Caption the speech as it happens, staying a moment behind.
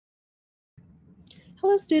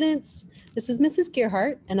Hello students, this is Mrs.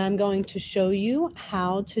 Gearhart and I'm going to show you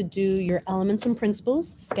how to do your Elements and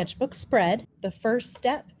Principles sketchbook spread. The first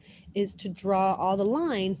step is to draw all the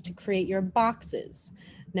lines to create your boxes.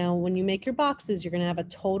 Now when you make your boxes, you're going to have a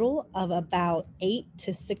total of about 8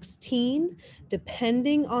 to 16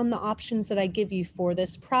 depending on the options that I give you for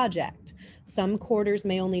this project. Some quarters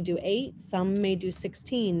may only do 8, some may do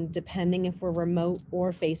 16 depending if we're remote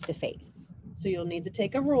or face-to-face. So you'll need to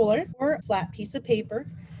take a ruler or a flat piece of paper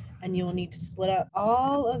and you'll need to split up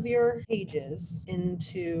all of your pages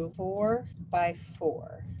into 4 by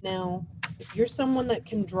 4. Now, if you're someone that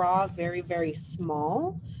can draw very, very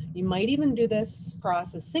small, you might even do this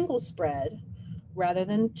across a single spread rather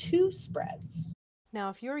than 2 spreads. Now,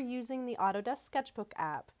 if you're using the Autodesk Sketchbook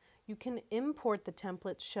app, you can import the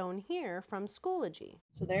templates shown here from Schoology.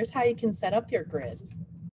 So there's how you can set up your grid.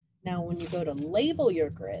 Now, when you go to label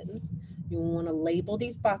your grid, you want to label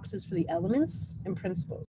these boxes for the elements and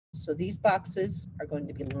principles. So these boxes are going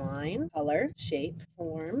to be line, color, shape,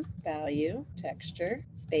 form, value, texture,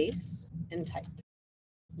 space, and type.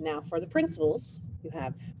 Now for the principles, you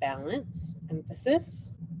have balance,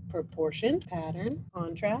 emphasis, proportion, pattern,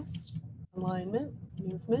 contrast, alignment,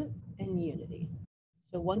 movement, and unity.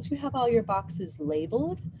 So once you have all your boxes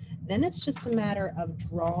labeled, then it's just a matter of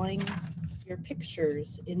drawing your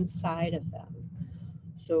pictures inside of them.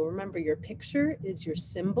 So remember, your picture is your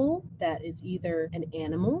symbol that is either an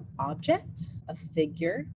animal, object, a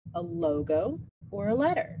figure, a logo, or a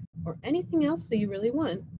letter, or anything else that you really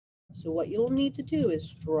want. So what you'll need to do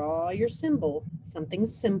is draw your symbol, something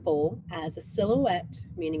simple, as a silhouette,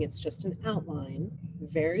 meaning it's just an outline,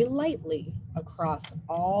 very lightly across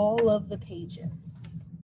all of the pages.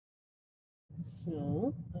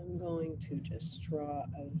 So I'm going to just draw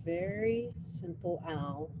a very simple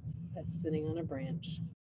owl that's sitting on a branch.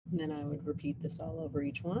 And then I would repeat this all over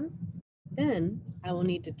each one. Then I will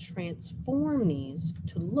need to transform these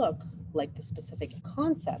to look like the specific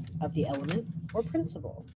concept of the element or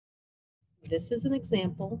principle. This is an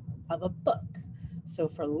example of a book. So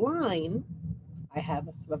for line, I have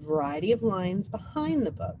a variety of lines behind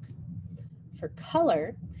the book. For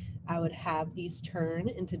color, I would have these turn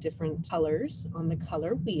into different colors on the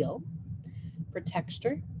color wheel. For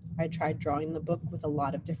texture, I tried drawing the book with a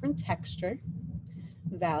lot of different texture.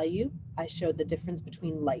 Value, I showed the difference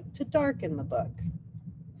between light to dark in the book.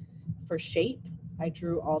 For shape, I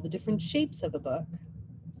drew all the different shapes of a book.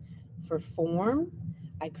 For form,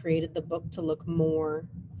 I created the book to look more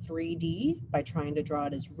 3D by trying to draw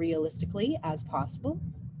it as realistically as possible.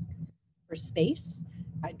 For space,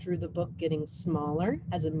 I drew the book getting smaller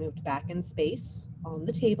as it moved back in space on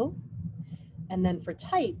the table. And then for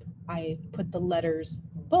type, I put the letters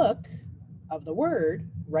book of the word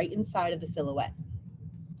right inside of the silhouette.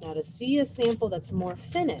 Now to see a sample that's more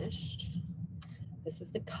finished, this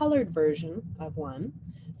is the colored version of one.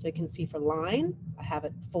 So you can see for line, I have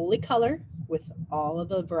it fully colored with all of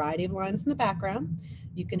the variety of lines in the background.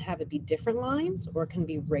 You can have it be different lines or it can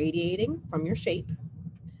be radiating from your shape.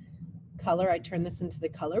 Color, I turn this into the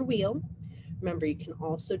color wheel. Remember, you can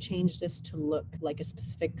also change this to look like a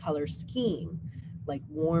specific color scheme, like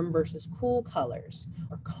warm versus cool colors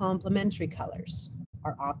or complementary colors.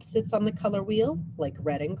 Our opposites on the color wheel, like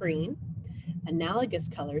red and green. Analogous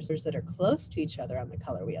colors that are close to each other on the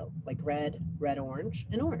color wheel, like red, red-orange,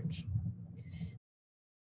 and orange.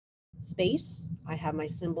 Space, I have my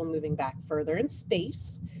symbol moving back further in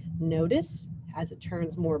space. Notice as it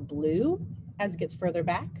turns more blue as it gets further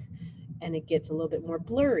back, and it gets a little bit more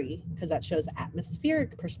blurry because that shows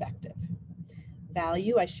atmospheric perspective.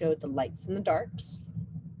 Value, I showed the lights and the darks.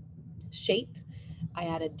 Shape, I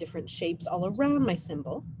added different shapes all around my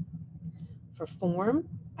symbol. For form,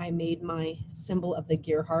 I made my symbol of the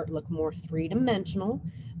Gearhart look more three-dimensional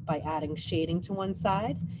by adding shading to one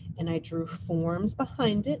side, and I drew forms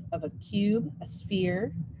behind it of a cube, a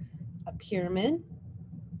sphere, a pyramid,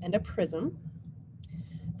 and a prism.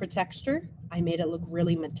 For texture, I made it look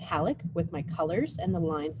really metallic with my colors and the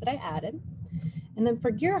lines that I added. And then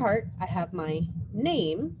for Gearhart, I have my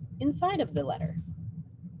name inside of the letter.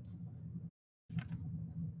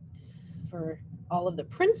 For all of the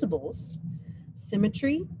principles,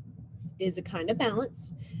 symmetry is a kind of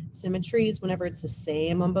balance. Symmetry is whenever it's the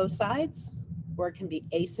same on both sides, or it can be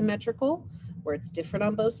asymmetrical, where it's different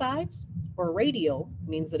on both sides, or radial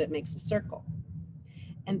means that it makes a circle.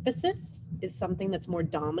 Emphasis is something that's more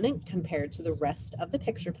dominant compared to the rest of the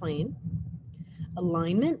picture plane.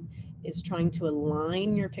 Alignment is trying to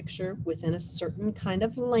align your picture within a certain kind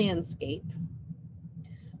of landscape.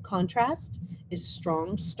 Contrast is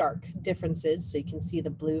strong, stark differences. So you can see the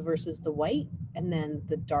blue versus the white, and then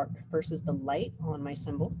the dark versus the light on my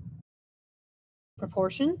symbol.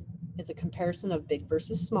 Proportion is a comparison of big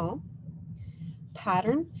versus small.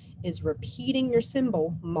 Pattern is repeating your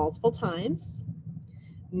symbol multiple times.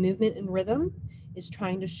 Movement and rhythm is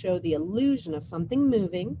trying to show the illusion of something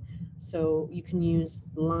moving. So you can use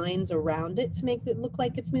lines around it to make it look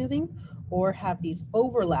like it's moving, or have these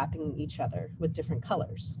overlapping each other with different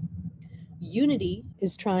colors. Unity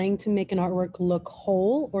is trying to make an artwork look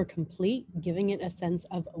whole or complete, giving it a sense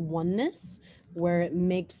of oneness where it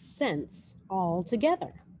makes sense all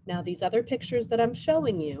together. Now, these other pictures that I'm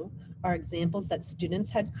showing you are examples that students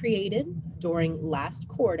had created during last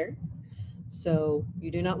quarter. So you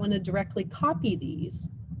do not want to directly copy these,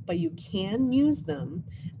 but you can use them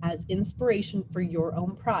as inspiration for your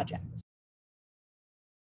own project.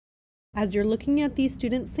 As you're looking at these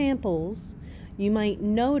student samples, you might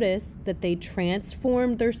notice that they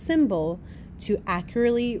transformed their symbol to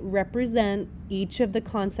accurately represent each of the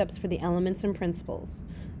concepts for the elements and principles.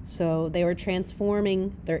 So they were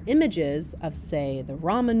transforming their images of, say, the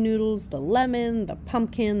ramen noodles, the lemon, the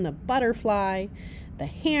pumpkin, the butterfly, the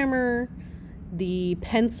hammer, the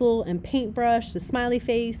pencil and paintbrush, the smiley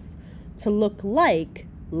face, to look like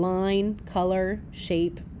line, color,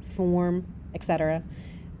 shape, form, etc.,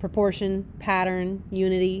 proportion, pattern,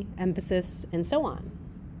 unity, emphasis, and so on.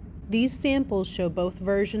 These samples show both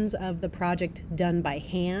versions of the project done by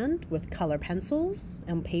hand with color pencils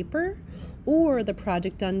and paper, or the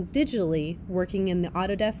project done digitally working in the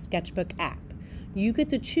Autodesk Sketchbook app. You get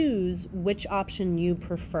to choose which option you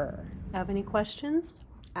prefer. Have any questions?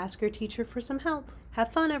 Ask your teacher for some help.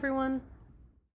 Have fun, everyone!